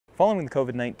Following the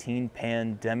COVID-19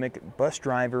 pandemic, bus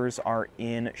drivers are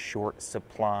in short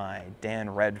supply. Dan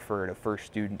Redford, a first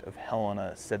student of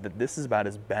Helena, said that this is about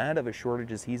as bad of a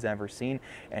shortage as he's ever seen,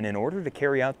 and in order to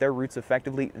carry out their routes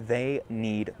effectively, they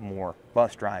need more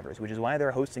bus drivers, which is why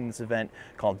they're hosting this event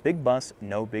called Big Bus,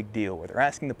 No Big Deal, where they're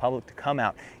asking the public to come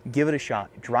out, give it a shot,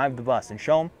 drive the bus, and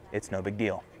show them it's no big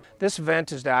deal. This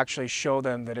event is to actually show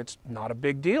them that it's not a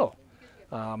big deal.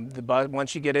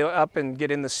 Once you get up and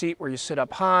get in the seat where you sit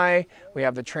up high, we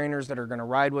have the trainers that are going to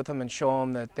ride with them and show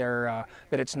them that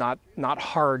it's not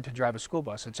hard to drive a school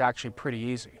bus. It's actually pretty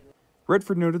easy.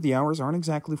 Redford noted the hours aren't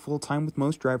exactly full-time, with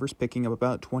most drivers picking up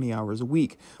about 20 hours a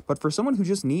week. But for someone who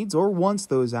just needs or wants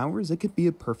those hours, it could be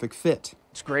a perfect fit.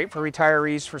 It's great for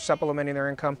retirees for supplementing their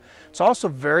income. It's also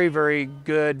very, very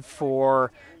good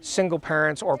for single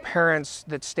parents or parents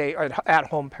that stay at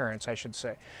home parents, I should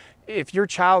say. If your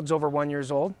child's over 1 year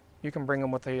old, you can bring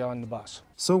them with you on the bus.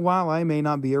 So while I may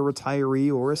not be a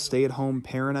retiree or a stay-at-home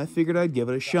parent, I figured I'd give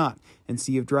it a shot and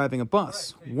see if driving a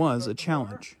bus was a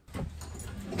challenge.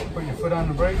 Put your foot on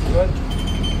the brake, good.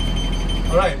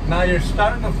 All right, now you're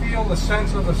starting to feel the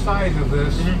sense of the size of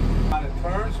this. On a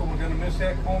turn, so we're going to miss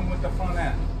that cone with the front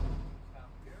end.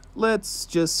 Let's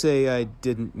just say I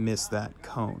didn't miss that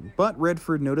cone. But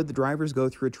Redford noted the drivers go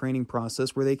through a training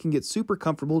process where they can get super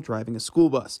comfortable driving a school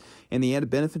bus. And the added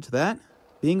benefit to that,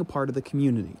 being a part of the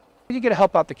community. You get to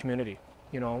help out the community.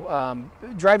 You know,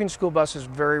 driving school bus is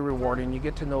very rewarding. You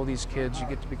get to know these kids. You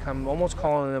get to become almost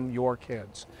calling them your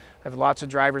kids. I have lots of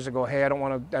drivers that go, hey, I don't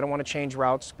want to change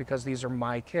routes because these are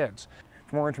my kids.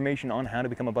 For more information on how to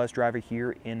become a bus driver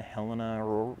here in Helena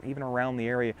or even around the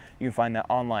area, you can find that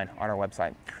online on our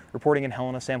website. Reporting in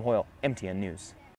Helena, Sam Hoyle, MTN News.